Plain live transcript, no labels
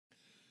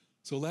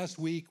So last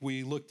week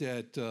we looked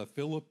at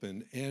Philip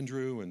and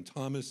Andrew and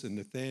Thomas and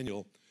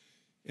Nathaniel,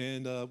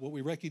 and what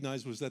we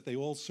recognized was that they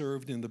all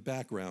served in the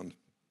background.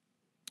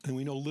 And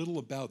we know little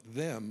about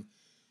them,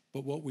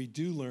 but what we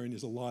do learn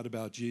is a lot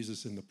about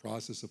Jesus in the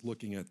process of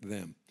looking at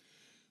them.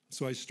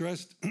 So I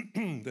stressed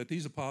that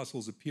these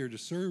apostles appear to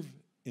serve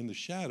in the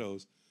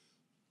shadows,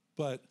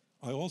 but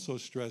I also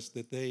stressed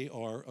that they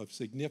are of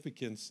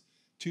significance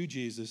to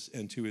Jesus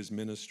and to his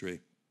ministry.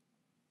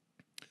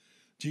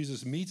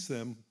 Jesus meets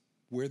them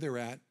where they're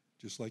at,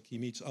 just like he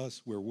meets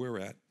us where we're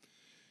at.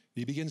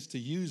 He begins to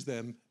use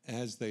them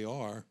as they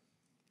are,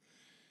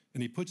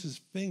 and he puts his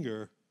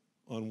finger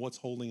on what's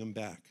holding them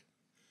back.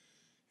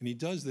 And he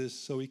does this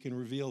so he can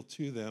reveal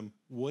to them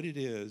what it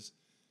is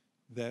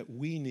that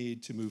we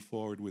need to move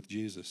forward with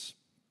Jesus.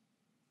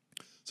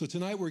 So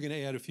tonight we're going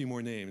to add a few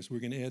more names.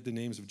 We're going to add the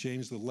names of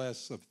James the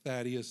Less, of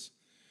Thaddeus,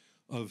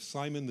 of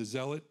Simon the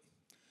Zealot,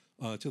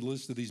 to the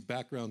list of these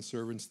background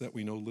servants that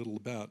we know little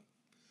about.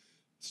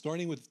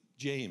 Starting with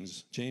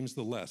James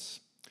the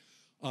Less.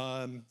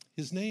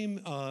 His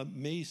name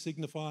may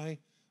signify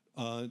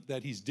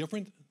that he's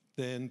different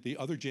than the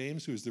other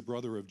James, who is the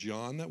brother of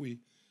John that we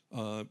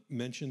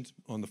mentioned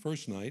on the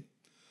first night.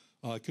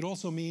 It could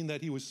also mean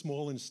that he was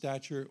small in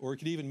stature, or it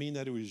could even mean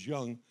that he was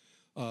young.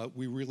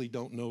 We really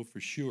don't know for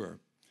sure.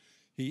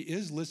 He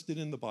is listed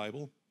in the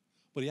Bible,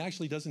 but he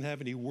actually doesn't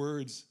have any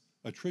words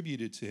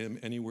attributed to him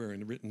anywhere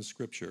in written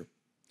scripture.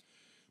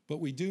 But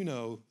we do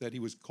know that he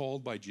was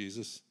called by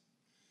Jesus.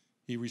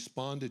 He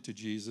responded to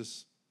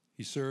Jesus.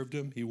 He served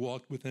him. He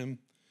walked with him.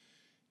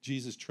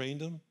 Jesus trained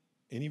him,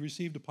 and he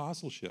received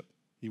apostleship.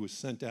 He was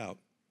sent out.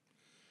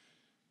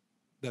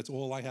 That's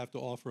all I have to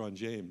offer on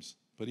James.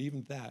 But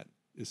even that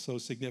is so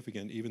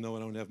significant, even though I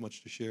don't have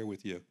much to share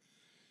with you. It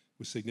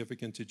was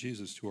significant to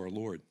Jesus, to our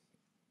Lord.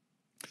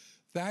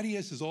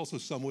 Thaddeus is also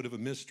somewhat of a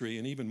mystery,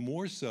 and even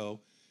more so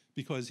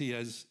because he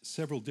has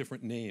several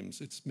different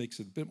names. It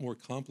makes it a bit more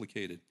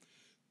complicated.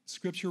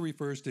 Scripture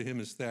refers to him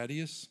as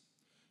Thaddeus,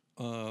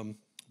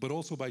 but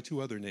also by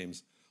two other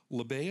names,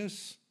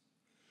 Lebbaeus,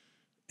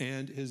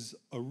 and his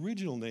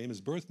original name,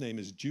 his birth name,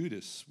 is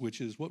Judas,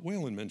 which is what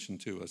Waylon mentioned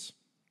to us.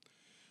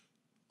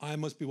 I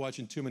must be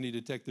watching too many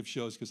detective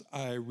shows because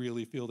I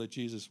really feel that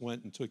Jesus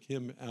went and took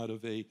him out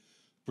of a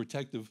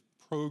protective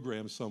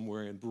program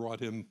somewhere and brought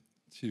him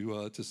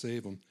to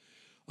save him.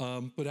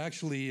 But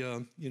actually,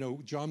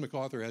 John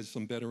MacArthur has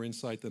some better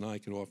insight than I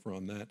could offer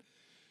on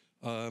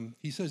that.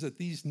 He says that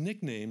these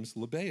nicknames,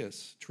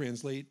 Lebbaeus,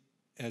 translate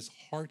as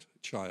heart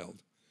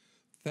child.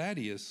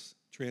 Thaddeus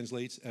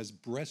translates as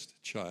breast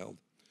child.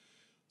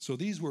 So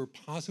these were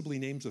possibly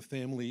names of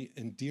family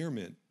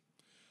endearment,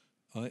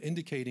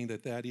 indicating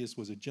that Thaddeus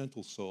was a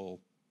gentle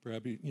soul,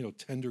 perhaps,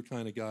 tender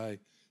kind of guy,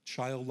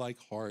 childlike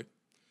heart.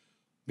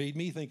 Made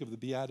me think of the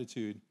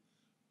Beatitude,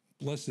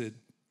 blessed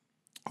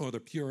are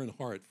the pure in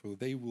heart, for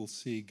they will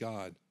see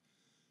God.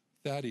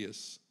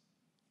 Thaddeus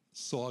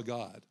saw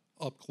God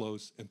up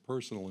close and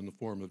personal in the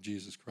form of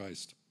Jesus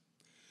Christ.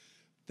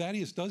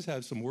 Thaddeus does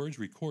have some words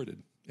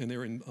recorded, and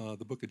they're in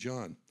the book of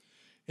John.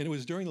 And it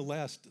was during the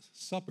Last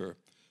Supper,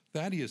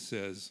 Thaddeus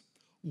says,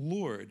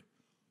 Lord,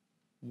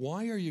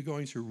 why are you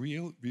going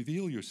to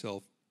reveal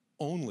yourself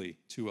only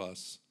to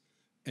us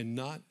and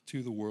not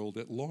to the world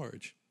at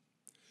large?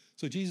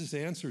 So Jesus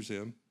answers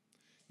him,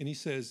 and he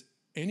says,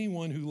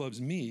 anyone who loves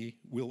me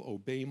will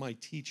obey my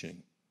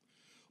teaching.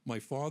 My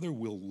Father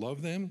will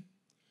love them,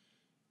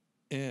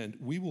 and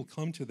we will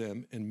come to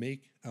them and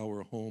make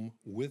our home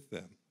with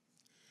them.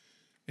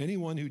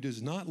 Anyone who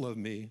does not love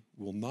me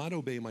will not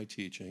obey my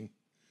teaching.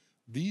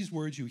 These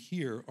words you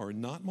hear are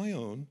not my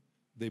own.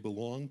 They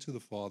belong to the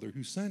Father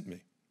who sent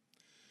me.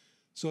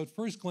 So at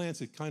first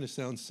glance, it kind of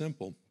sounds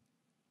simple.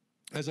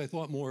 As I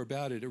thought more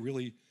about it, it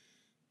really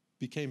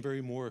became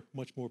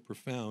much more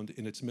profound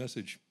in its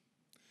message.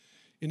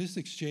 In this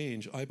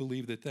exchange, I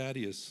believe that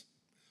Thaddeus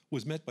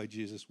was met by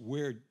Jesus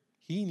where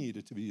he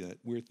needed to be met,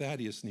 where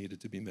Thaddeus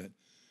needed to be met.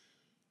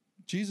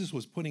 Jesus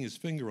was putting his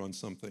finger on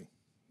something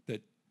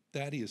that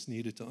Thaddeus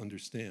needed to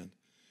understand.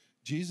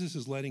 Jesus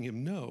is letting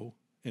him know,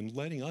 and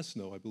letting us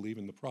know, I believe,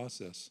 in the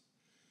process,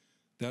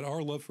 that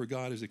our love for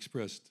God is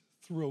expressed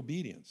through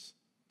obedience.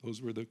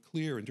 Those were the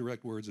clear and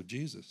direct words of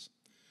Jesus.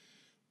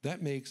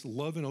 That makes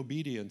love and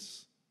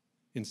obedience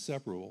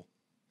inseparable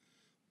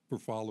for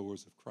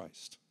followers of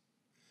Christ.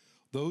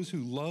 Those who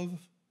love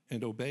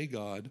and obey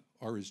God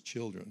are his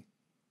children.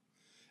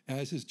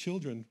 As his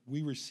children,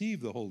 we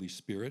receive the Holy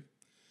Spirit,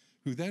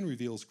 who then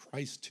reveals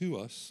Christ to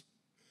us,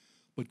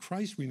 but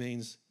Christ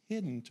remains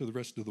hidden to the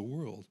rest of the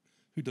world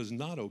who does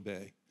not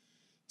obey.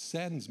 It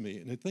saddens me,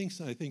 and I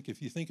think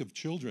if you think of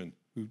children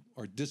who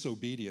are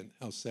disobedient,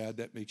 how sad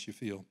that makes you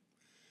feel.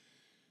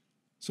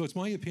 So it's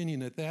my opinion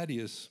that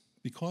Thaddeus,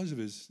 because of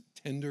his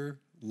tender,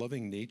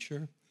 loving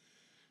nature,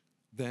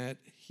 that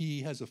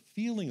he has a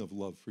feeling of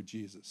love for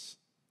Jesus.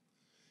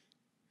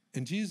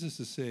 And Jesus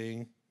is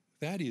saying,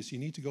 Thaddeus, you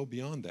need to go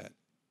beyond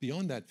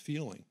that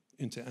feeling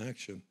into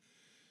action.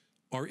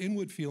 Our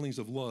inward feelings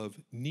of love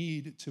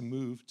need to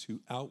move to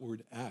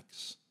outward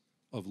acts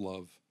of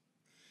love.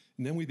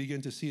 And then we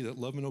begin to see that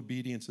love and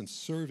obedience and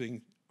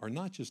serving are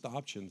not just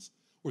options,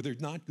 or they're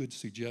not good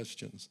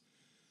suggestions.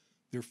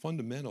 They're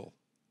fundamental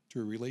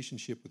to a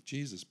relationship with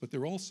Jesus, but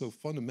they're also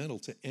fundamental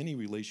to any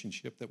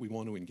relationship that we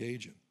want to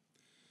engage in.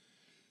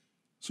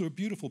 So a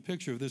beautiful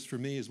picture of this for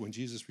me is when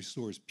Jesus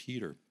restores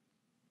Peter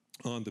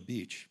on the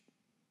beach.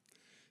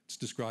 It's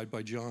described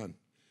by John.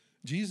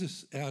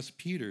 Jesus asked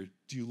Peter,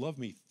 "Do you love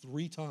me?"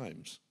 3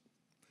 times.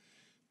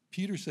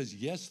 Peter says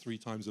yes 3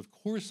 times. "Of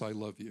course I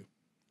love you."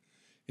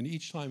 And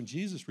each time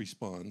Jesus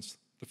responds,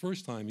 the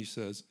first time he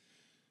says,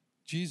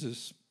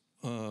 "Jesus,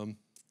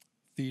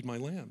 feed my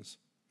lambs."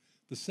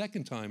 The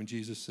second time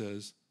Jesus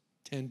says,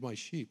 "Tend my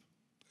sheep."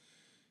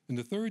 And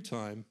the third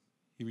time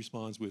he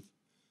responds with,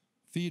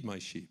 "Feed my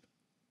sheep."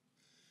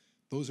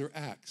 Those are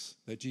acts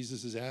that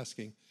Jesus is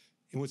asking.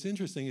 And what's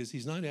interesting is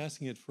he's not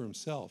asking it for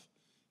himself,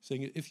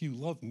 saying, if you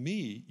love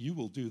me, you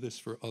will do this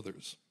for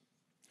others.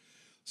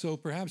 So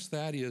perhaps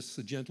Thaddeus,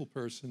 a gentle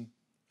person,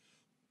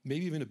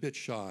 maybe even a bit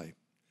shy,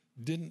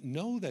 didn't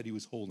know that he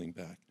was holding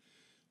back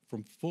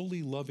from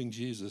fully loving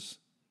Jesus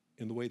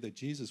in the way that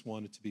Jesus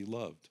wanted to be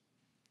loved.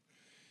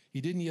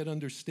 He didn't yet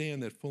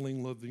understand that fully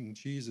loving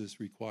Jesus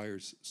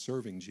requires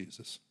serving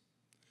Jesus.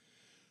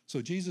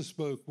 So Jesus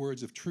spoke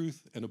words of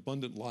truth and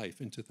abundant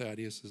life into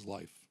Thaddeus'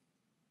 life.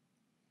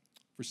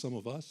 For some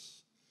of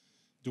us,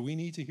 do we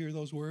need to hear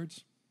those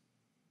words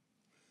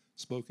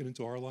spoken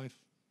into our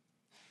life?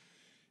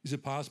 Is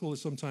it possible that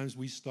sometimes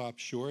we stop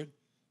short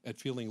at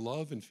feeling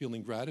love and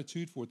feeling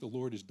gratitude for what the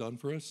Lord has done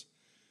for us,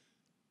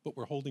 but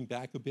we're holding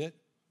back a bit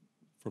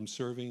from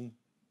serving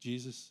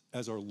Jesus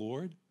as our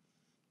Lord?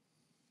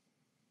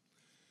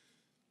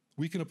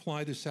 We can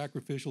apply this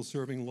sacrificial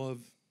serving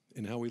love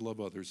in how we love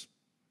others.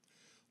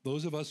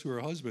 Those of us who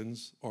are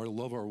husbands are to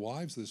love our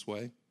wives this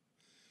way.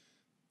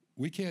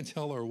 We can't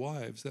tell our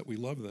wives that we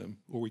love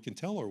them, or we can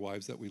tell our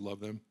wives that we love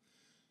them,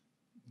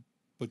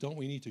 but don't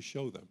we need to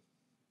show them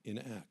in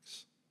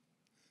acts,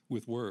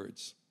 with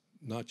words,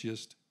 not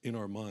just in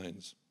our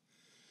minds?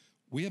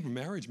 We have a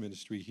marriage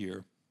ministry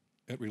here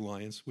at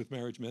Reliance with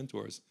marriage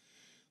mentors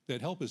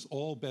that help us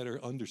all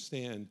better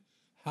understand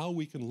how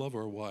we can love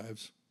our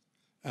wives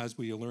as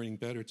we are learning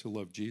better to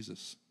love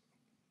Jesus.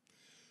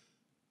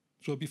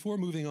 So before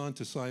moving on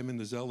to Simon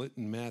the Zealot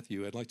and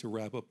Matthew, I'd like to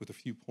wrap up with a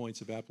few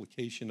points of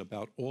application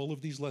about all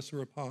of these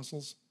lesser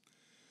apostles.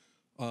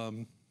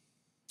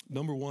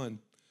 Number one,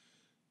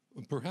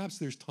 perhaps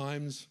there's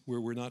times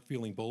where we're not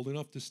feeling bold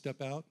enough to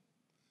step out.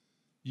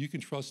 You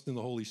can trust in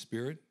the Holy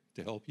Spirit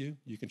to help you.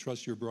 You can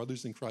trust your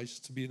brothers in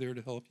Christ to be there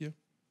to help you.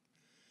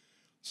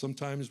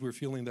 Sometimes we're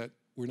feeling that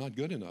we're not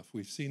good enough.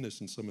 We've seen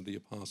this in some of the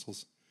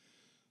apostles.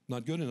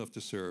 Not good enough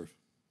to serve.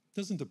 It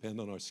doesn't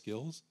depend on our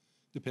skills.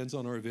 Depends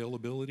on our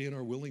availability and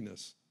our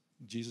willingness.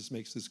 Jesus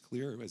makes this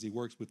clear as he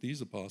works with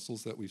these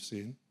apostles that we've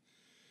seen.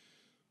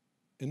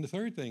 And the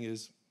third thing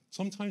is,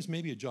 sometimes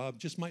maybe a job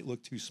just might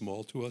look too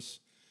small to us,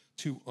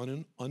 too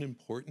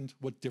unimportant.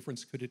 What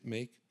difference could it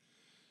make?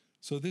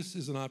 So this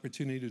is an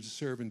opportunity to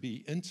serve and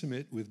be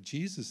intimate with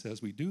Jesus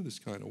as we do this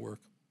kind of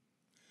work.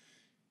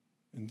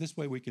 And this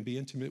way we can be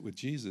intimate with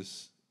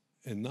Jesus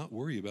and not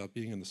worry about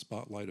being in the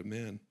spotlight of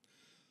man.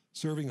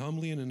 Serving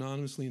humbly and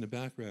anonymously in the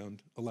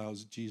background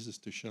allows Jesus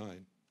to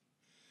shine.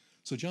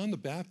 So John the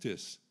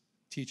Baptist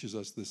teaches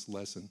us this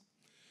lesson.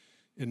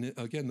 And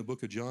again, the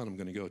book of John I'm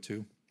going to go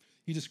to.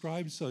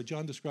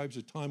 John describes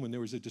a time when there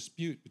was a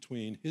dispute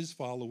between his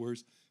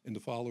followers and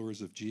the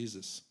followers of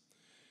Jesus.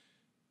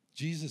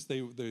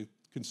 The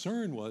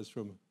concern was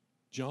from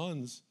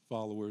John's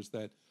followers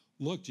that,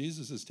 look,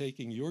 Jesus is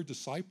taking your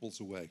disciples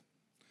away.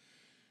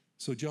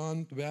 So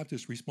John the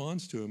Baptist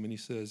responds to him and he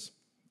says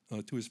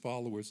to his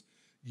followers,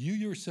 "You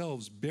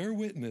yourselves bear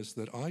witness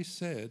that I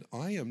said,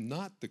 I am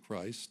not the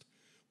Christ,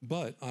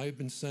 but I have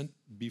been sent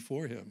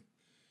before him."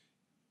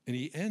 And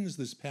he ends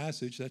this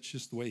passage, that's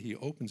just the way he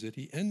opens it,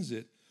 he ends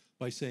it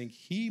by saying,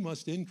 "He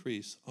must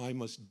increase, I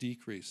must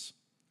decrease."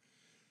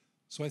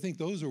 So I think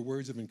those are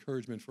words of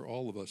encouragement for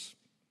all of us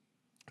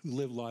who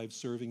live lives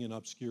serving in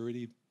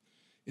obscurity,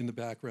 in the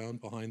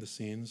background, behind the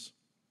scenes.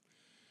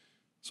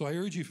 So I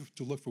urge you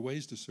to look for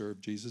ways to serve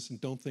Jesus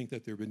and don't think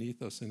that they're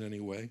beneath us in any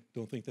way.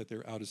 Don't think that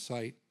they're out of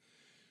sight.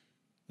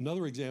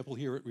 Another example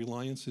here at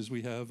Reliance is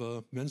we have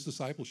a men's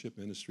discipleship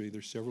ministry.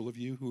 There's several of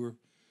you who are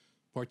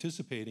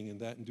participating in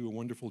that and do a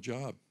wonderful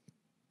job.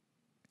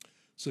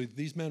 So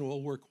these men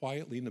all work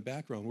quietly in the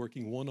background,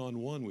 working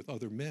one-on-one with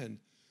other men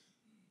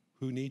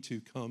who need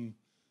to come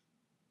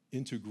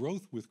into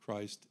growth with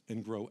Christ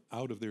and grow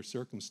out of their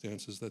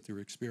circumstances that they're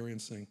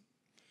experiencing.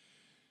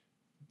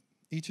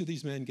 Each of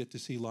these men get to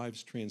see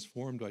lives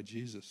transformed by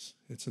Jesus.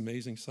 It's an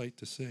amazing sight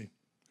to see.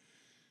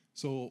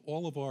 So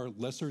all of our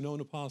lesser-known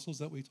apostles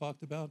that we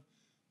talked about,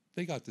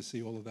 they got to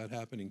see all of that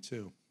happening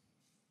too.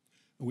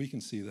 And we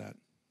can see that.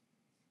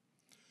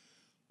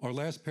 Our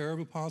last pair of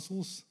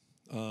apostles,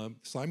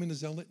 Simon the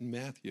Zealot and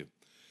Matthew.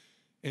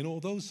 And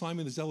although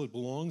Simon the Zealot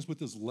belongs with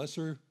this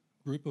lesser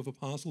group of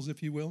apostles,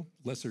 if you will,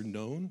 lesser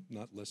known,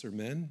 not lesser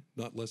men,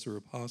 not lesser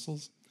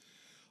apostles,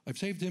 I've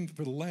saved him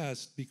for the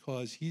last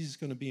because he's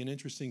going to be an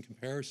interesting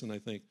comparison, I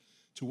think,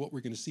 to what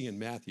we're going to see in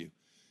Matthew.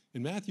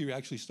 And Matthew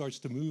actually starts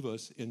to move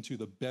us into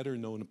the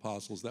better-known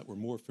apostles that we're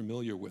more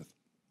familiar with.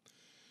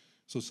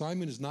 So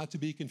Simon is not to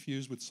be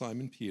confused with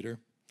Simon Peter,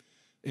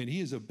 and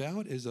he is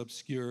about as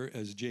obscure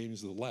as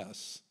James the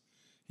Less.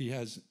 He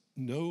has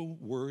no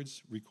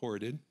words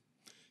recorded.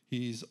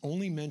 He's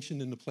only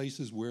mentioned in the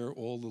places where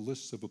all the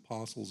lists of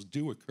apostles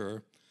do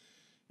occur,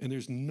 and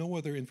there's no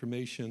other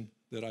information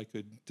that I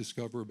could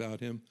discover about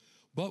him.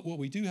 But what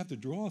we do have to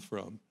draw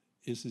from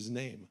is his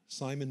name,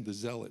 Simon the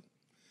Zealot.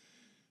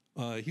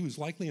 He was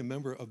likely a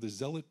member of the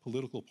Zealot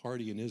political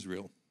party in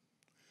Israel.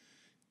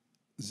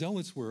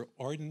 Zealots were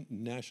ardent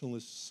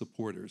nationalist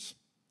supporters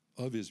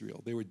of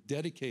Israel. They were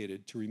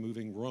dedicated to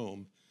removing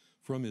Rome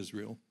from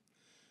Israel.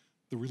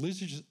 The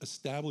religious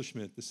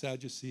establishment, the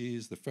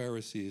Sadducees, the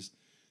Pharisees,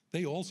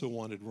 they also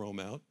wanted Rome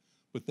out,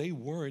 but they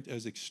weren't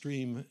as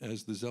extreme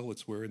as the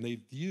Zealots were, and they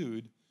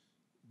viewed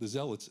the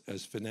Zealots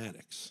as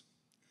fanatics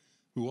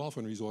who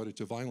often resorted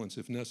to violence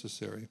if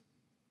necessary.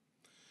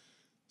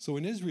 So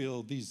in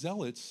Israel, these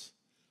Zealots,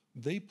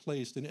 they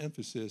placed an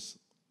emphasis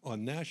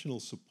on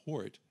national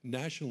support,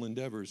 national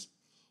endeavors,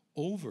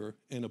 over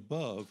and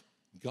above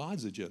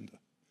God's agenda.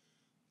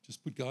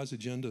 Just put God's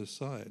agenda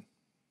aside.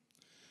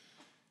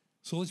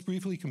 So let's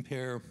briefly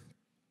compare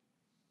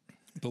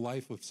the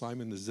life of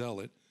Simon the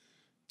Zealot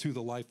to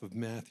the life of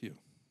Matthew.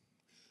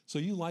 So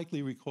you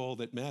likely recall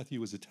that Matthew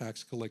was a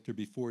tax collector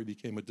before he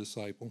became a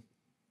disciple.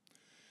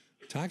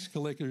 Tax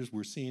collectors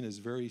were seen as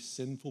very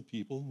sinful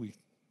people. We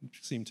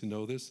seem to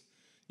know this.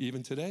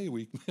 Even today,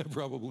 we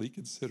probably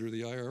consider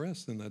the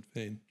IRS in that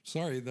vein.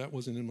 Sorry, that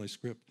wasn't in my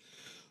script.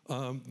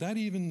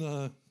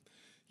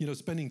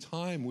 Spending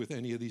time with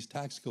any of these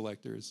tax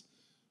collectors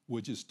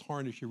would just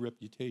tarnish your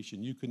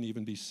reputation. You couldn't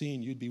even be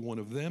seen. You'd be one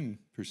of them,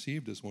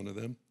 perceived as one of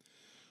them.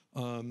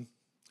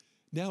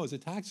 Now, as a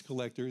tax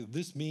collector,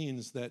 this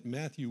means that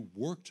Matthew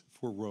worked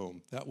for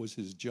Rome. That was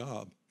his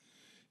job.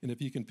 And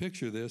if you can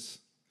picture this,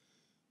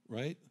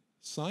 right?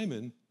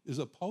 Simon is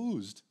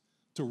opposed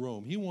to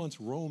Rome. He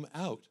wants Rome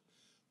out.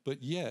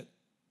 But yet,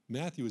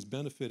 Matthew is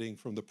benefiting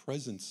from the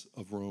presence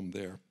of Rome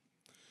there.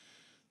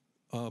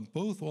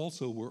 Both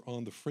also were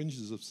on the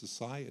fringes of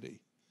society,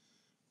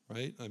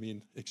 right? I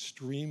mean,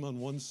 extreme on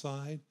one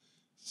side,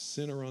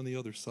 sinner on the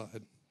other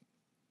side.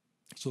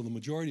 So the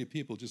majority of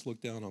people just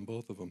look down on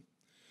both of them.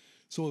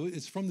 So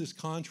it's from this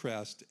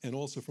contrast and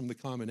also from the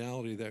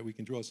commonality that we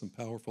can draw some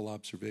powerful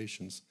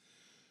observations.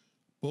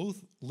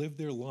 Both lived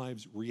their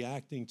lives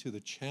reacting to the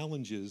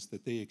challenges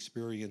that they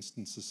experienced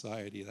in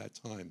society at that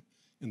time,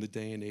 in the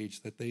day and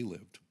age that they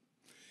lived.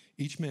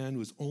 Each man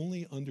was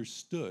only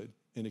understood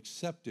and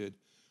accepted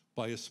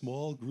by a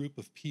small group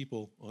of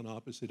people on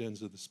opposite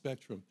ends of the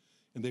spectrum,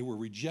 and they were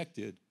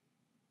rejected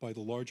by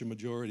the larger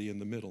majority in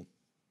the middle.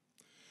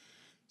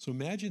 So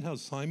imagine how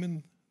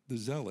Simon the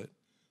Zealot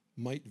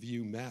might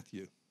view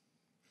Matthew.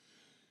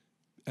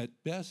 At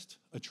best,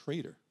 a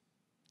traitor.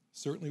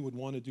 Certainly would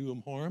want to do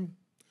him harm,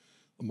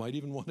 might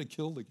even want to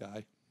kill the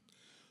guy.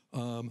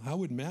 How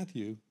would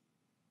Matthew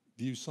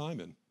view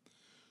Simon?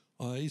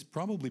 He's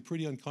probably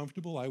pretty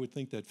uncomfortable. I would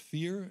think that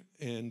fear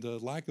and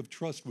lack of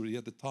trust would be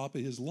at the top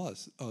of his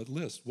list.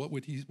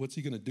 What's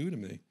he going to do to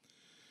me?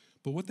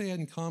 But what they had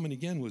in common,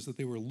 again, was that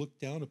they were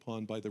looked down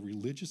upon by the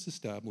religious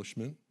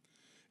establishment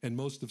and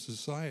most of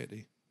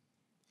society.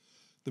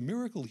 The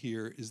miracle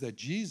here is that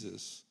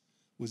Jesus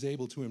was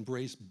able to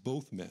embrace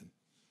both men,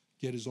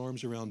 get his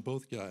arms around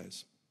both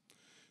guys.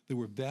 They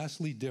were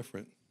vastly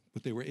different,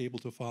 but they were able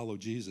to follow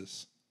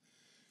Jesus.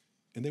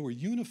 And they were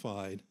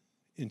unified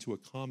into a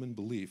common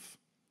belief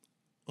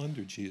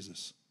under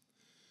Jesus.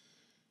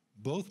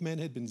 Both men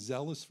had been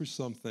zealous for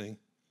something,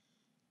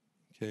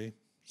 okay?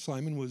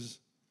 Simon was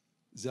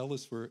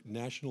zealous for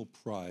national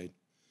pride.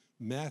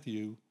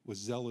 Matthew was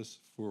zealous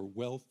for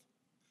wealth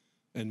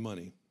and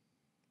money.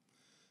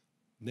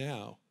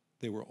 Now,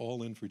 they were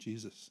all in for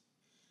Jesus.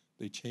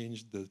 They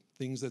changed the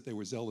things that they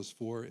were zealous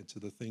for into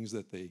the things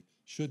that they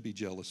should be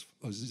zealous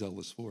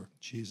for,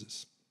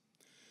 Jesus.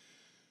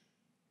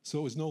 So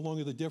it was no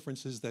longer the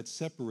differences that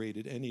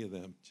separated any of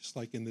them, just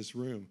like in this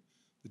room.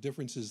 The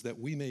differences that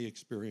we may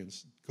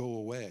experience go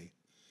away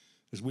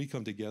as we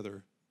come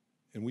together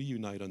and we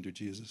unite under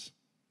Jesus.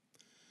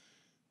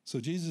 So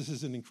Jesus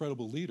is an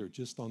incredible leader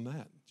just on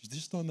that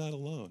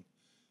alone.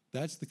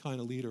 That's the kind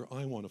of leader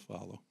I want to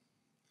follow.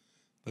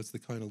 That's the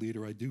kind of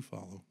leader I do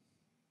follow.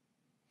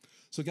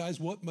 So guys,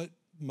 what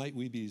might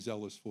we be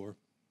zealous for?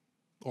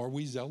 Are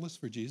we zealous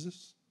for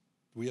Jesus?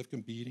 Do we have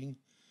competing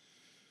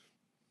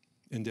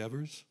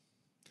endeavors?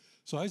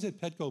 So I was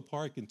at Petco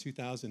Park in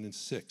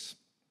 2006,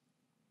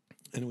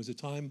 and it was a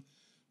time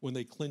when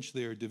they clinched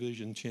their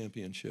division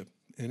championship.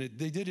 And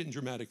they did it in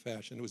dramatic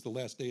fashion. It was the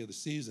last day of the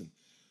season.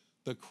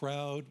 The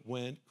crowd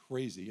went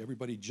crazy.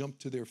 Everybody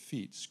jumped to their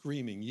feet,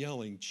 screaming,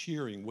 yelling,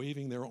 cheering,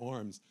 waving their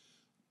arms.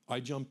 I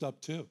jumped up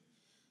too.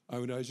 I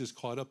was just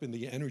caught up in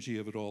the energy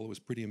of it all. It was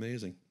pretty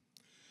amazing.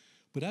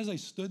 But as I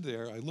stood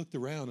there, I looked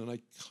around,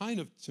 and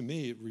to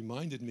me, it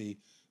reminded me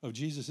of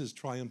Jesus'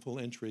 triumphal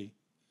entry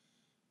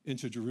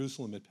into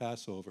Jerusalem at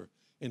Passover,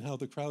 and how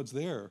the crowds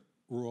there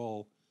were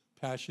all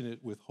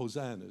passionate with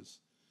hosannas,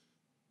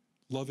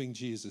 loving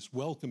Jesus,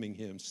 welcoming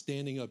him,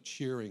 standing up,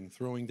 cheering,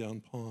 throwing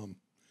down palm.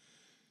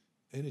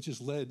 And it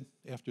just led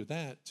after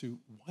that to,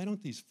 why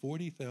don't these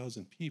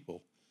 40,000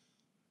 people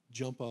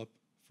jump up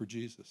for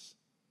Jesus?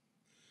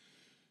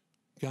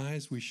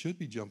 Guys, we should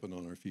be jumping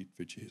on our feet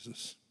for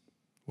Jesus.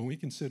 When we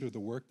consider the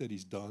work that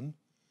he's done,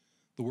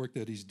 the work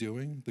that he's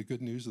doing, the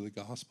good news of the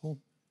gospel,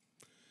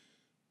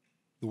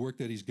 the work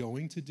that he's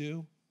going to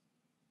do,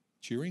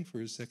 cheering for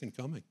his second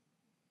coming.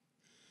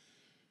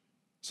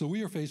 So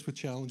we are faced with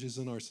challenges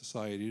in our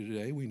society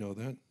today. We know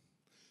that.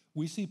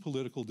 We see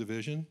political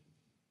division.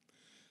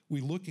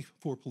 We look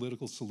for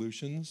political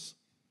solutions.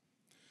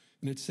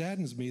 And it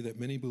saddens me that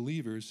many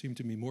believers seem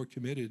to be more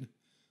committed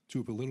to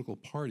a political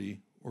party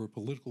or a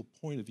political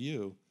point of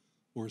view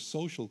or a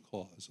social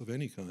cause of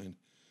any kind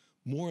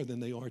more than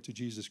they are to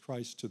Jesus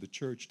Christ, to the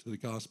church, to the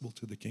gospel,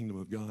 to the kingdom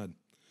of God.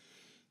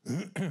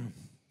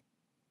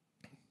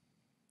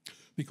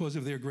 Because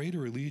of their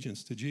greater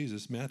allegiance to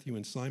Jesus, Matthew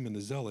and Simon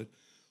the Zealot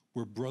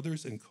were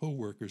brothers and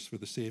co-workers for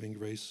the saving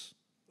grace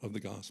of the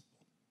gospel.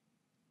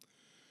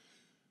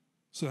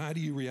 So how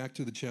do you react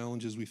to the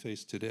challenges we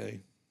face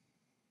today?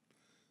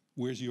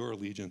 Where's your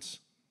allegiance?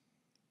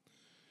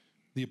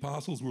 The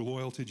apostles were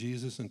loyal to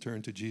Jesus and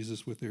turned to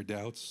Jesus with their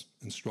doubts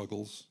and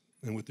struggles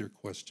and with their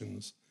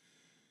questions.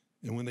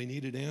 And when they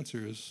needed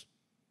answers,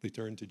 they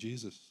turned to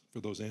Jesus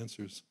for those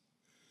answers.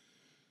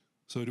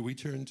 So do we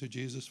turn to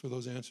Jesus for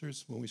those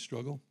answers when we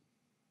struggle?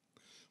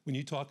 When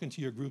you talk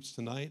into your groups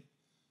tonight,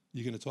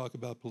 you're going to talk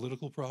about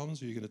political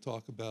problems, or you're going to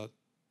talk about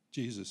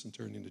Jesus and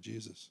turning to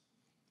Jesus?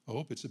 I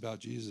hope it's about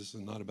Jesus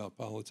and not about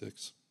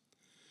politics.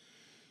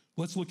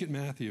 Let's look at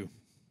Matthew.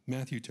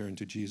 Matthew turned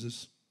to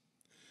Jesus.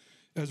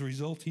 As a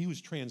result, he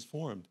was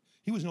transformed.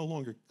 He was no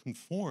longer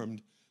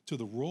conformed to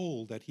the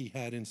role that he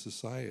had in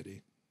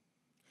society.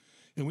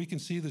 And we can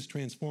see this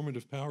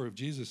transformative power of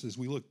Jesus as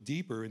we look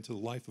deeper into the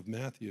life of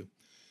Matthew.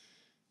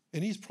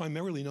 And he's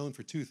primarily known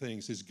for two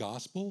things: his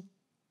gospel,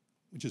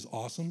 which is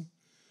awesome,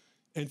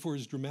 and for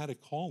his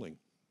dramatic calling.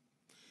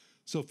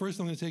 So first,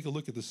 I'm going to take a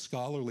look at the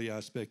scholarly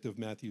aspect of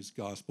Matthew's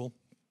gospel.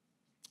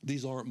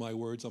 These aren't my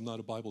words. I'm not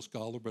a Bible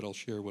scholar, but I'll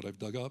share what I've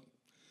dug up.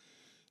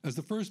 As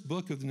the first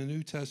book of the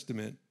New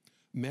Testament,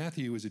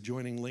 Matthew is a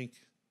joining link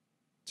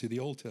to the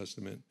Old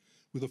Testament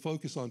with a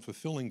focus on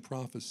fulfilling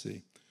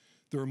prophecy.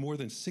 There are more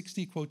than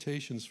 60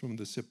 quotations from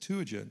the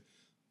Septuagint,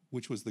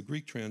 which was the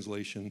Greek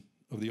translation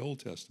of the Old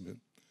Testament.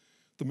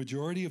 The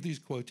majority of these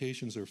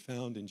quotations are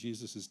found in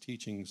Jesus'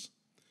 teachings.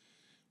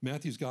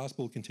 Matthew's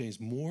gospel contains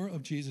more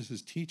of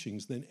Jesus'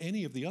 teachings than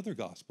any of the other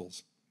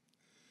gospels.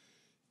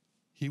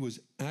 He was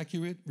an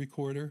accurate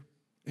recorder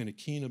and a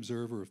keen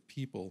observer of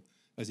people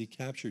as he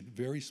captured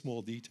very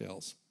small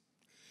details.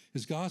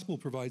 His gospel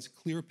provides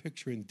clear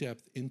picture and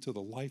depth into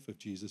the life of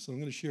Jesus. So I'm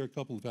going to share a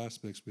couple of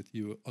aspects with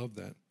you of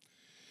that.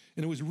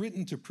 And it was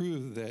written to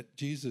prove that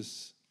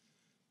Jesus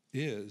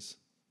is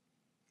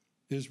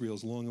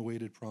Israel's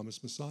long-awaited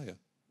promised Messiah,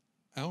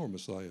 our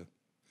Messiah.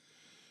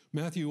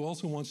 Matthew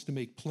also wants to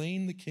make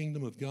plain the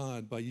kingdom of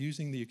God by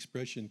using the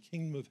expression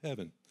kingdom of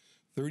heaven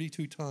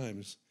 32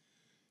 times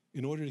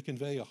in order to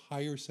convey a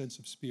higher sense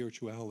of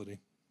spirituality.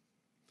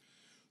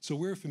 So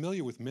we're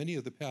familiar with many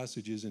of the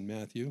passages in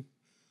Matthew.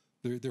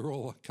 They're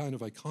all kind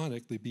of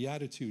iconic: the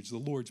Beatitudes, the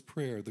Lord's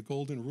Prayer, the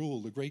Golden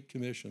Rule, the Great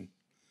Commission.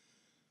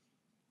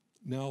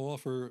 Now I'll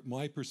offer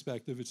my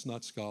perspective. It's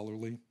not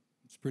scholarly.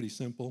 It's pretty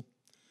simple.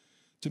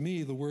 To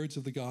me, the words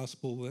of the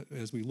gospel,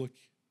 as we look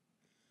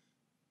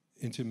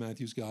into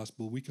Matthew's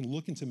gospel, we can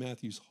look into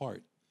Matthew's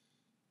heart.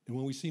 And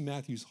when we see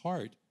Matthew's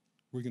heart,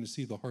 we're going to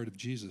see the heart of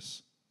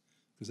Jesus,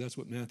 because that's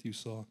what Matthew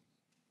saw.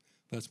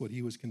 That's what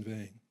he was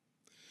conveying.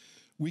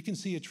 We can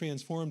see a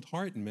transformed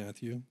heart in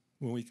Matthew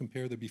when we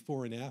compare the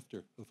before and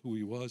after of who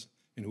he was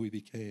and who he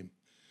became.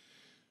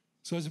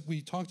 So as we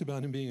talked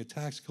about him being a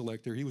tax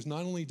collector, he was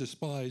not only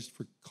despised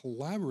for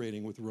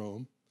collaborating with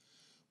Rome,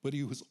 but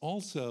he was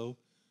also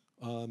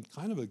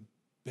kind of a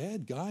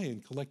bad guy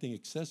in collecting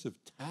excessive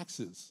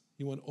taxes.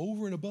 He went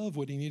over and above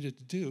what he needed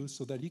to do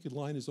so that he could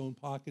line his own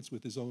pockets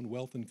with his own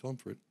wealth and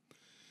comfort.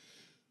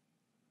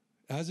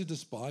 As a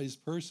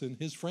despised person,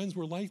 his friends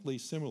were likely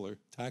similar: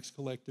 tax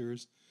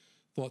collectors,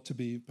 thought to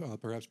be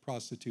perhaps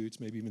prostitutes,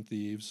 maybe even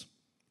thieves.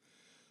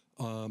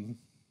 On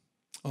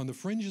the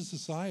fringe of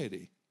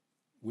society,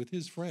 with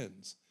his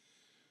friends,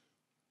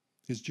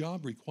 his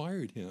job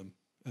required him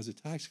as a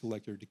tax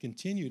collector to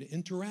continue to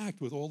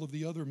interact with all of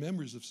the other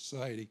members of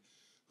society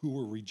who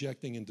were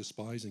rejecting and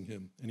despising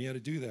him. And he had to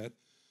do that,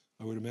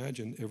 I would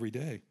imagine, every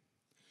day.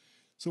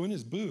 So in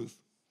his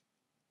booth,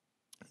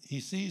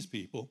 he sees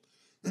people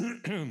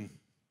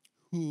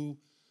who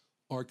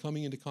are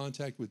coming into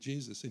contact with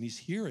Jesus, and he's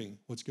hearing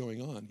what's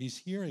going on. He's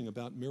hearing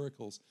about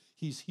miracles.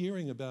 He's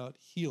hearing about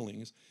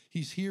healings.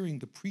 He's hearing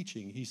the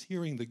preaching. He's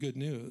hearing the good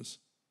news.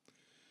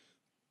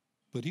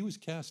 But he was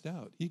cast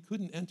out. He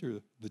couldn't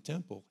enter the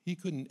temple. He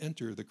couldn't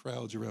enter the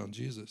crowds around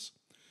Jesus.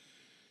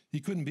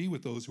 He couldn't be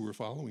with those who were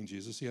following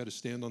Jesus. He had to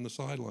stand on the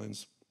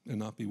sidelines and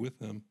not be with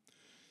them.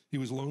 He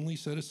was lonely,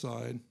 set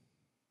aside.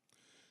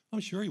 I'm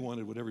sure he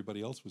wanted what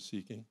everybody else was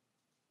seeking.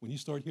 when you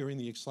start hearing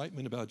the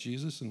excitement about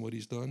Jesus and what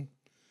he's done,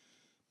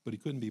 but he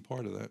couldn't be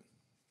part of that.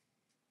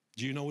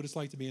 Do you know what it's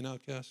like to be an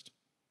outcast?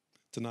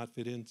 To not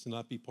fit in, to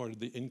not be part of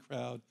the in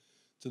crowd,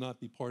 to not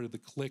be part of the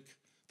clique,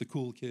 the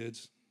cool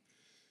kids,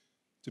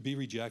 to be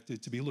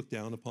rejected, to be looked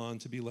down upon,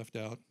 to be left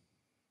out.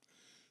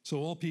 So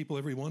all people,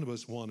 every one of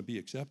us, want to be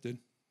accepted.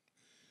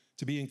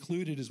 To be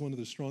included is one of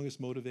the strongest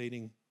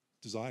motivating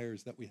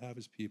desires that we have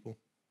as people.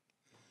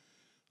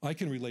 I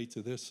can relate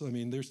to this. I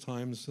mean, there's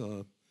times,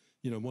 one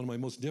of my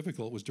most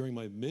difficult was during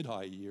my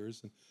mid-high years.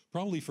 And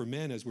probably for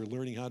men, as we're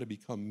learning how to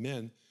become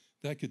men,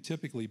 that could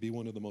typically be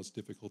one of the most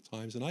difficult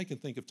times. And I can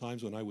think of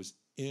times when I was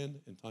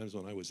in and times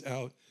when I was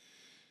out.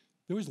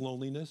 There was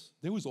loneliness.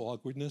 There was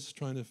awkwardness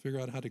trying to figure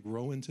out how to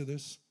grow into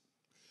this.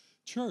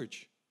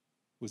 Church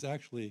was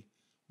actually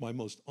my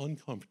most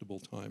uncomfortable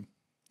time.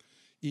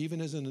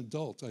 Even as an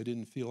adult, I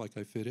didn't feel like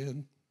I fit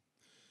in.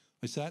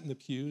 I sat in the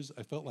pews.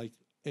 I felt like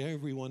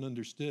everyone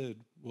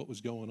understood what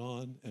was going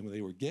on and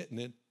they were getting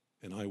it,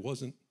 and I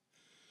wasn't.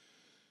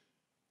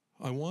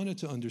 I wanted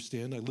to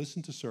understand. I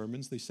listened to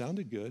sermons. They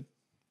sounded good.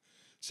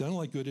 Sounded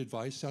like good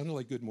advice, sounded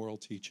like good moral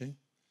teaching.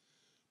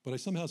 But I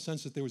somehow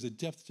sensed that there was a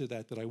depth to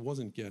that I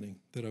wasn't getting,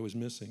 that I was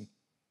missing.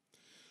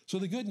 So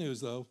the good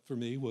news, though, for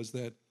me was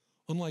that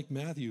unlike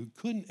Matthew, who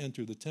couldn't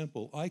enter the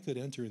temple, I could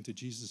enter into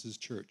Jesus'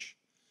 church,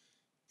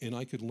 and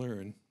I could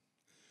learn.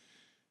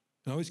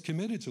 And I was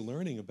committed to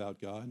learning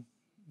about God,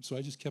 so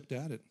I just kept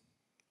at it.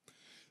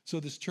 So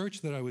this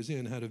church that I was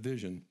in had a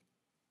vision.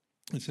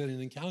 It said,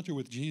 an encounter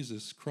with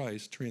Jesus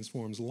Christ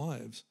transforms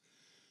lives.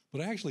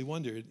 But I actually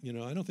wondered,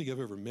 I don't think I've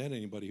ever met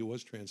anybody who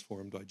was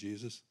transformed by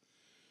Jesus.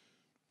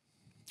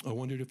 I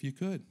wondered if you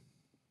could.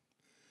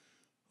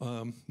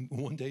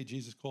 One day,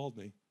 Jesus called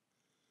me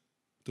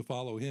to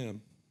follow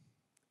him,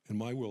 and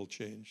my world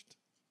changed,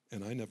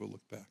 and I never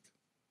looked back.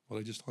 But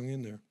I just hung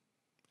in there.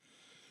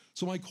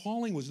 So my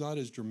calling was not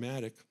as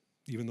dramatic,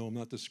 even though I'm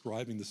not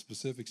describing the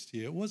specifics to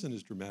you. It wasn't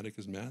as dramatic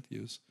as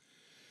Matthew's.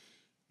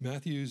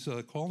 Matthew's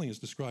calling is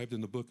described in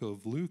the book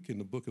of Luke, in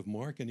the book of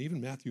Mark, and even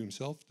Matthew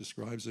himself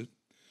describes it.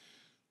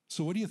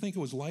 So what do you think it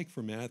was like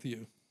for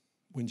Matthew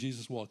when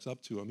Jesus walks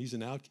up to him? He's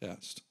an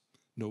outcast.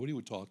 Nobody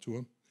would talk to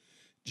him.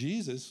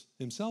 Jesus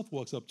himself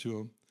walks up to him,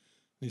 and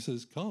he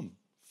says, come,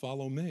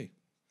 follow me.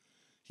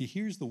 He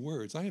hears the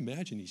words. I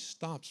imagine he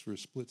stops for a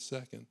split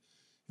second,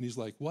 and he's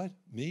like, what?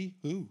 Me?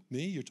 Who?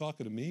 Me? You're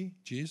talking to me?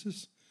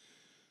 Jesus?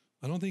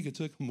 I don't think it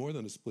took more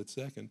than a split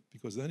second,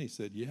 because then he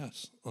said,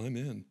 yes, I'm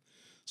in.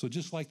 So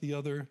just like the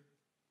other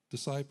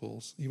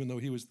disciples, even though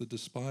he was the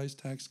despised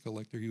tax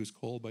collector, he was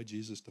called by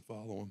Jesus to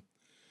follow him.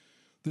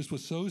 This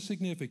was so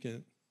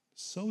significant,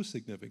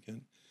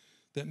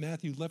 that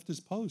Matthew left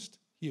his post.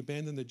 He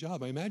abandoned the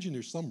job. I imagine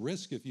there's some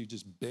risk if you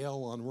just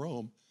bail on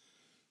Rome.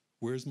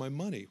 Where's my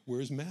money?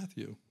 Where's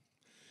Matthew?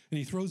 And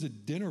he throws a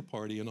dinner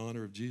party in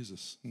honor of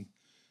Jesus. And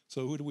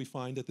so who do we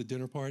find at the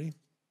dinner party?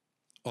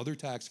 Other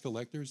tax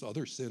collectors,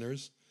 other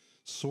sinners,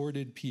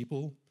 sordid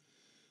people.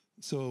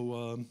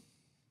 So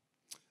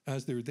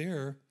as they're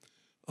there,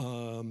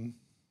 the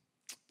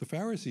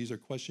Pharisees are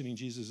questioning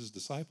Jesus'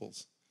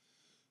 disciples.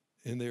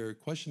 And they're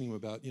questioning him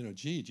about, do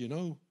you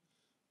know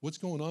what's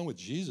going on with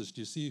Jesus?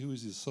 Do you see who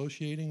he's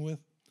associating with?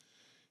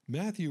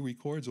 Matthew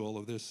records all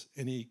of this,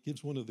 and he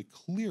gives one of the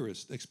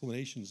clearest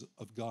explanations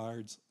of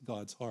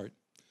God's heart.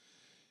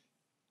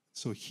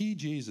 So he,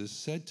 Jesus,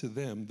 said to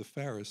them, the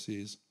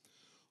Pharisees,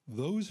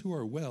 those who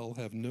are well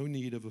have no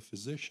need of a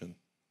physician,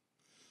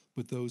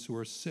 but those who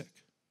are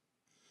sick.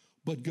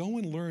 But go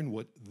and learn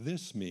what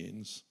this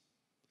means.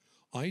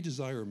 I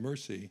desire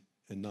mercy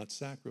and not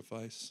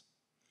sacrifice.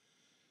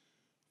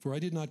 For I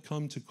did not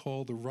come to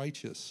call the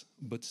righteous,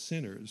 but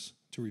sinners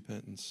to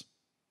repentance.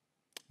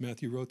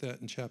 Matthew wrote that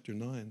in chapter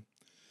 9.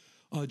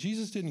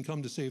 Jesus didn't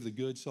come to save the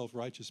good,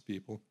 self-righteous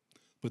people,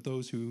 but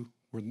those who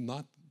were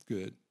not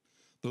good,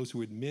 those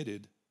who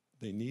admitted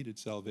they needed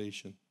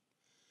salvation.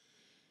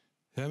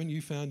 Haven't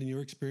you found in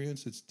your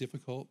experience it's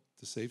difficult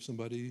to save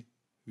somebody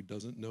who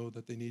doesn't know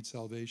that they need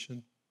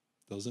salvation,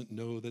 doesn't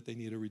know that they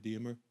need a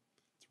redeemer?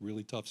 It's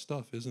really tough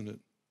stuff, isn't it?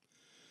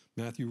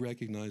 Matthew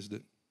recognized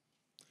it.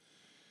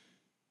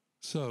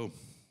 So,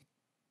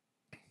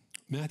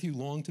 Matthew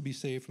longed to be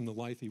saved from the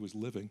life he was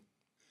living.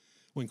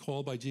 When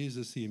called by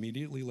Jesus, he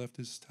immediately left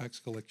his tax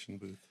collection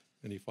booth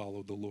and he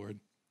followed the Lord.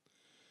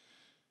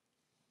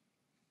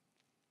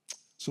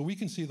 So we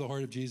can see the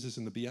heart of Jesus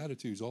in the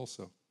Beatitudes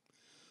also.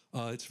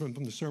 It's from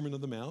the Sermon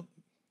on the Mount.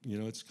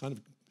 It's kind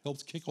of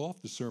helps kick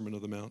off the Sermon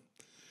on the Mount.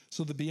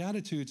 So the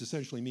Beatitudes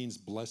essentially means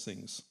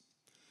blessings.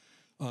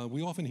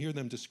 We often hear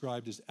them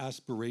described as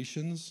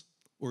aspirations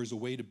or as a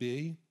way to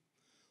be,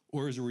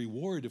 or as a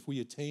reward if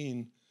we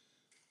attain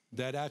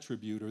that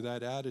attribute or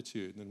that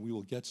attitude, then we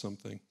will get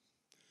something.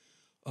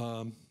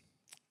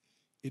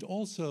 It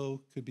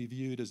also could be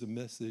viewed as a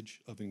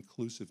message of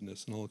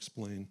inclusiveness, and I'll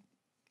explain.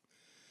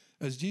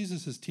 As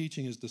Jesus is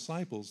teaching his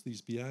disciples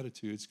these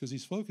Beatitudes, because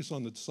he's focused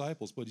on the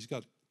disciples, but he's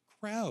got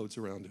crowds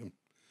around him,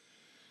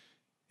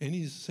 and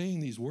he's saying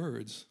these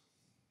words,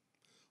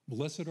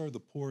 blessed are the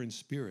poor in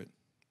spirit,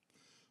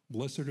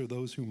 blessed are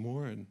those who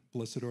mourn,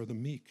 blessed are the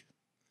meek,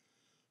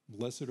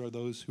 Blessed are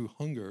those who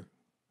hunger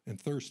and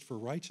thirst for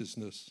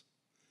righteousness.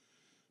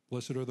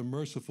 Blessed are the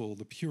merciful,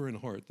 the pure in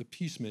heart, the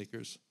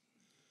peacemakers,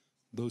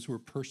 those who are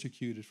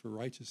persecuted for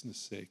righteousness'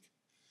 sake.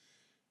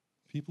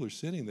 People are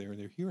sitting there and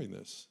they're hearing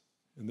this,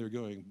 and they're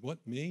going, what,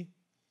 me?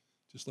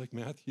 Just like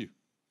Matthew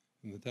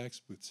in the tax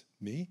booths.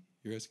 Me?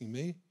 You're asking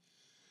me?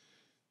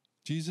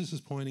 Jesus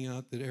is pointing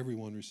out that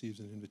everyone receives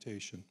an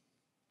invitation.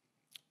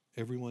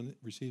 Everyone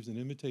receives an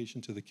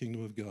invitation to the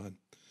kingdom of God.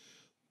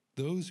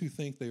 Those who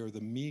think they are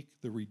the meek,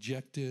 the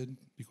rejected,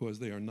 because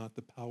they are not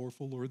the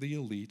powerful or the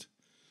elite,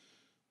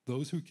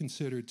 those who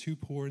consider too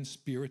poor in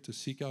spirit to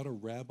seek out a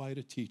rabbi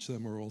to teach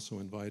them are also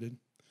invited.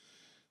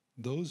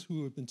 Those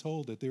who have been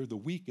told that they're the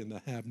weak and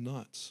the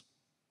have-nots,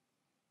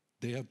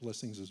 they have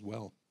blessings as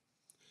well.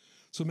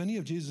 So many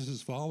of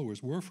Jesus'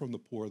 followers were from the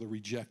poor, the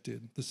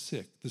rejected, the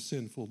sick, the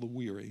sinful, the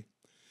weary.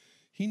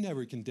 He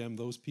never condemned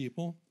those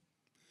people.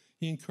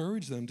 He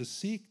encouraged them to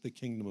seek the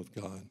kingdom of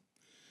God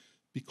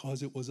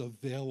because it was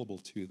available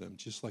to them,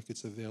 just like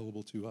it's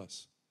available to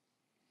us.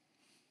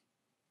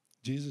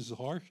 Jesus'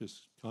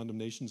 harshest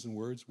condemnations and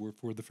words were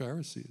for the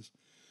Pharisees,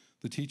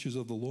 the teachers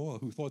of the law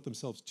who thought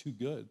themselves too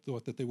good,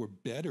 thought that they were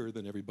better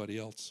than everybody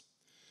else.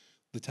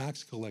 The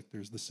tax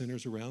collectors, the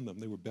sinners around them,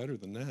 they were better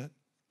than that.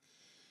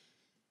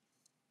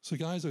 So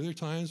guys, are there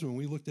times when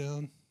we look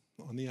down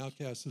on the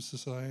outcasts of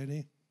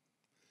society?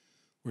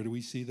 Or do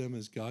we see them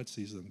as God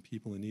sees them,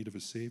 people in need of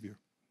a Savior,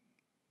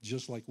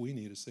 just like we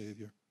need a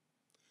Savior?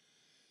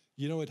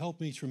 You know, it helped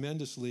me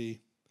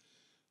tremendously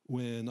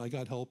when I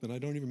got help, and I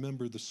don't even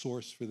remember the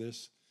source for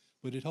this,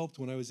 but it helped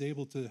when I was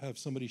able to have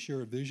somebody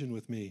share a vision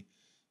with me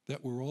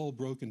that we're all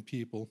broken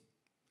people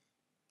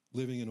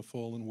living in a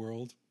fallen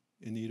world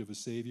in need of a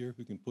Savior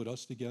who can put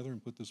us together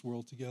and put this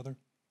world together.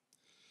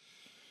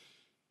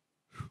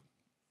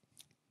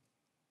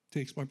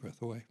 Takes my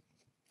breath away.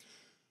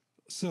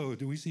 So,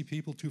 do we see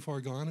people too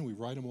far gone and we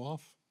write them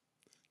off?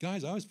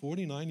 Guys, I was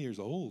 49 years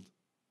old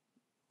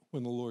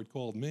when the Lord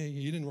called me.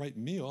 He didn't write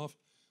me off.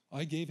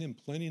 I gave him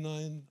plenty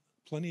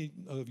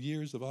of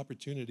years of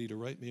opportunity to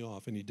write me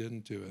off, and he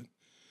didn't do it.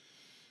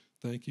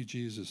 Thank you,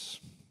 Jesus.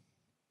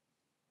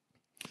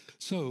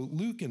 So,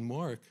 Luke and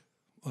Mark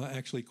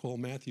actually call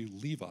Matthew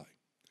Levi.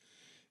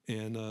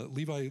 And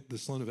Levi, the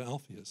son of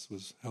Alphaeus,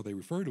 was how they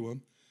refer to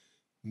him.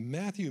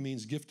 Matthew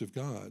means gift of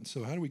God.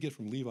 So how do we get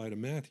from Levi to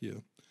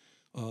Matthew?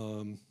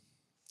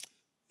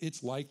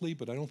 It's likely,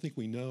 but I don't think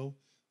we know,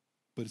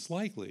 but it's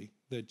likely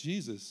that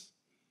Jesus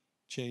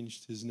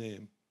changed his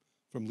name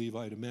from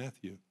Levi to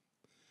Matthew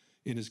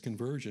in his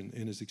conversion,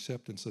 in his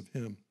acceptance of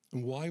him.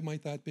 And why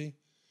might that be?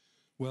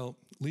 Well,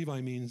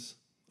 Levi means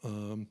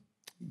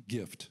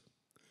gift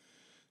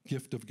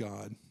of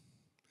God.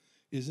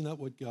 Isn't that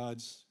what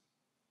God's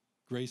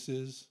grace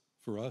is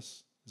for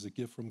us? Is a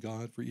gift from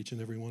God for each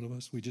and every one of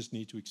us. We just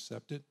need to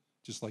accept it,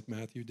 just like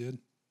Matthew did.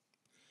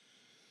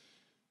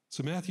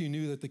 So Matthew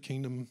knew that the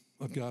kingdom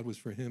of God was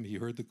for him. He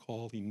heard the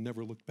call. He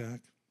never looked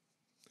back.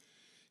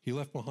 He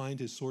left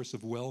behind his source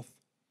of wealth.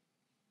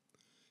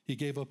 He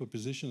gave up a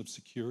position of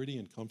security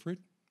and comfort,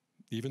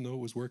 even though it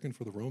was working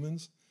for the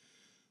Romans.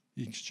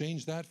 He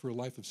exchanged that for a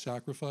life of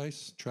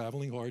sacrifice,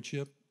 traveling,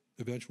 hardship,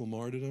 eventual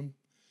martyrdom.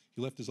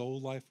 He left his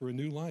old life for a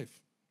new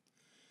life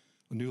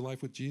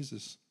with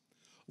Jesus.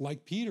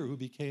 Like Peter, who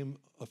became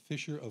a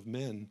fisher of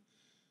men,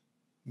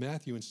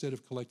 Matthew, instead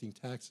of collecting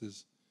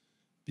taxes,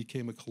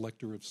 became a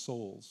collector of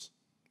souls,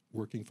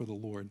 working for the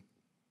Lord.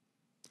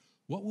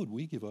 What would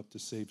we give up to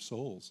save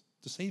souls?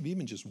 To save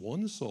even just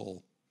one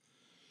soul?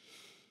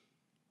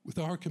 With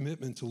our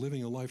commitment to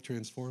living a life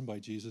transformed by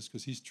Jesus,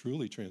 because he's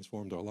truly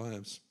transformed our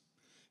lives,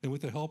 and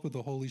with the help of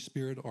the Holy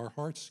Spirit, our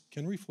hearts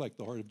can reflect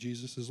the heart of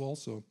Jesus as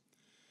also.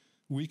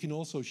 We can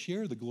also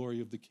share the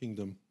glory of the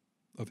kingdom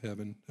of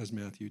heaven, as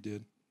Matthew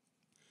did.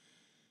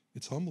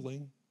 It's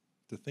humbling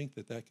to think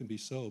that that can be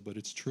so, but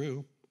it's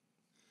true.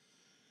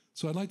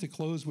 So I'd like to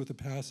close with a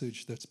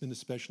passage that's been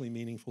especially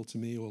meaningful to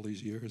me all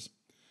these years.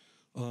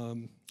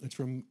 It's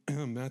from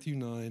Matthew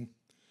 9,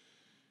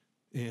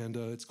 and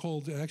it's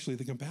called, actually,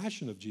 The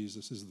Compassion of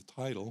Jesus is the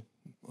title,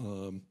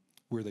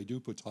 where they do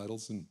put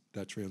titles in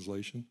that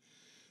translation.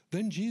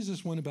 Then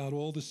Jesus went about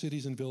all the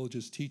cities and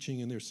villages, teaching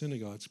in their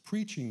synagogues,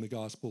 preaching the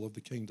gospel of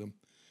the kingdom,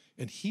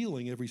 and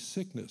healing every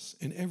sickness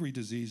and every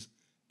disease,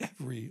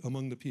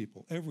 among the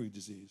people, every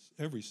disease,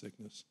 every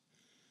sickness,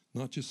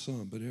 not just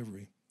some, but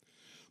every.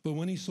 But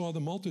when he saw the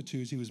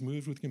multitudes, he was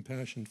moved with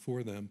compassion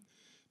for them,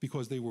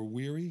 because they were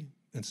weary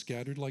and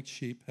scattered like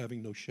sheep,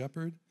 having no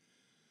shepherd.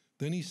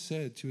 Then he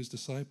said to his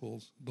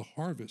disciples, the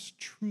harvest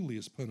truly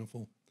is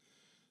plentiful,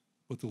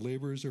 but the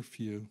laborers are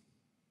few.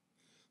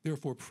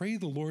 Therefore, pray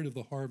the Lord of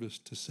the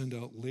harvest to send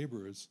out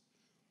laborers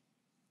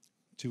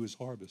to his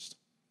harvest.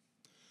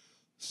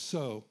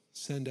 So,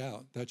 send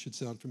out. That should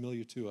sound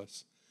familiar to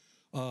us.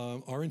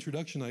 Our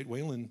introduction night,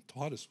 Waylon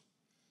taught us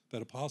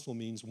that apostle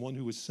means one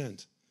who was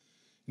sent.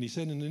 And he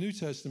said in the New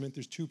Testament,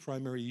 there's two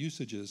primary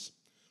usages.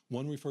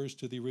 One refers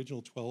to the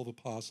original 12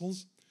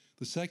 apostles.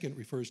 The second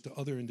refers to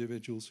other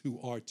individuals who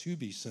are to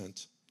be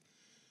sent,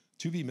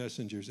 to be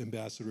messengers,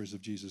 ambassadors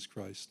of Jesus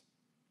Christ.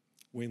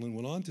 Waylon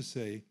went on to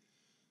say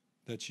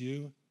That's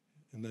you,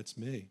 and that's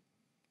me.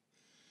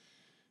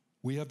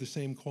 We have the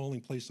same calling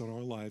placed on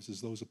our lives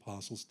as those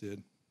apostles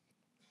did.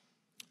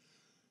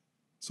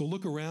 So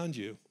look around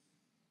you,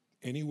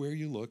 anywhere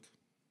you look,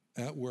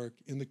 at work,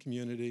 in the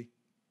community,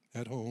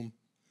 at home,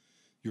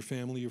 your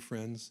family, your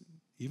friends,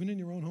 even in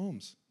your own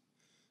homes.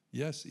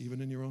 Yes,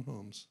 even in your own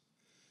homes.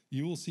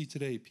 You will see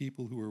today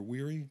people who are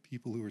weary,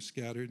 people who are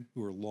scattered,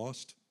 who are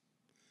lost,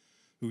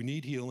 who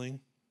need healing.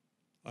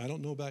 I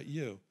don't know about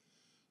you.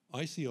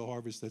 I see a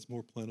harvest that's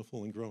more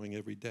plentiful and growing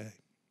every day.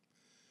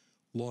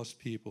 Lost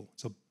people.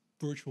 It's a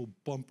virtual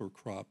bumper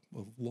crop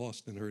of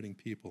lost and hurting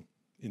people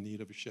in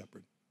need of a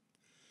shepherd.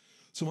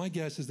 So my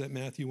guess is that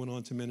Matthew went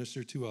on to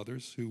minister to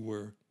others who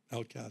were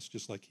outcasts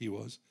just like he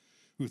was,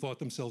 who thought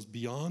themselves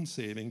beyond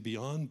saving,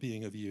 beyond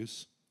being of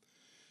use.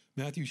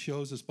 Matthew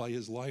shows us by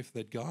his life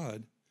that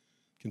God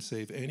can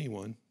save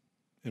anyone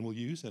and will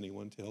use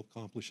anyone to help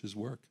accomplish his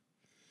work.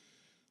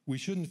 We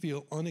shouldn't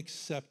feel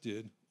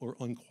unaccepted or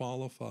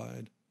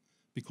unqualified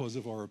because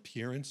of our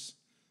appearance,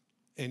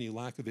 any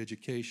lack of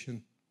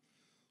education,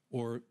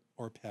 or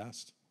our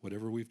past,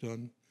 whatever we've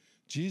done.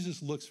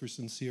 Jesus looks for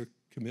sincere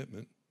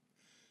commitment.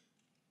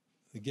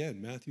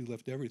 Again, Matthew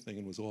left everything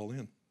and was all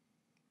in.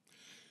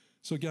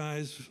 So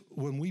guys,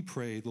 when we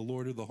pray the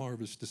Lord of the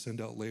harvest to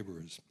send out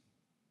laborers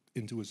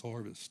into his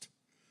harvest,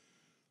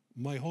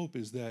 my hope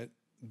is that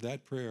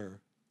that prayer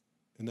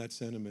and that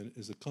sentiment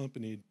is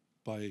accompanied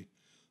by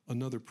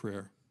another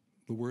prayer,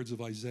 the words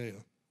of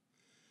Isaiah.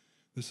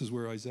 This is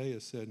where Isaiah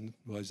said in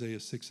Isaiah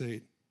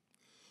 6:8,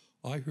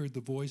 I heard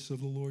the voice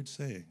of the Lord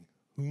saying,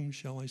 whom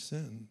shall I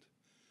send?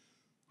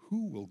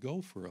 Who will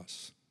go for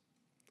us?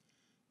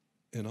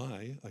 And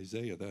I,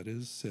 Isaiah that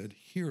is, said,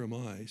 here am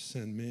I,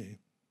 send me.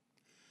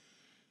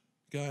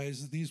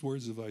 Guys, these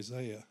words of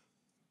Isaiah,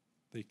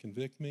 they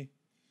convict me,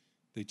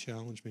 they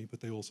challenge me, but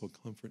they also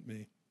comfort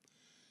me.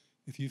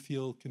 If you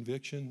feel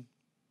conviction,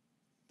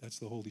 that's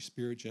the Holy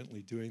Spirit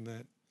gently doing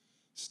that.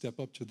 Step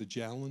up to the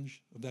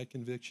challenge of that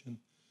conviction,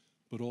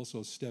 but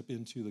also step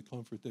into the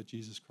comfort that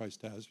Jesus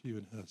Christ has for you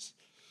and has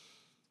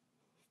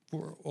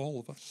for all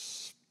of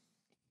us.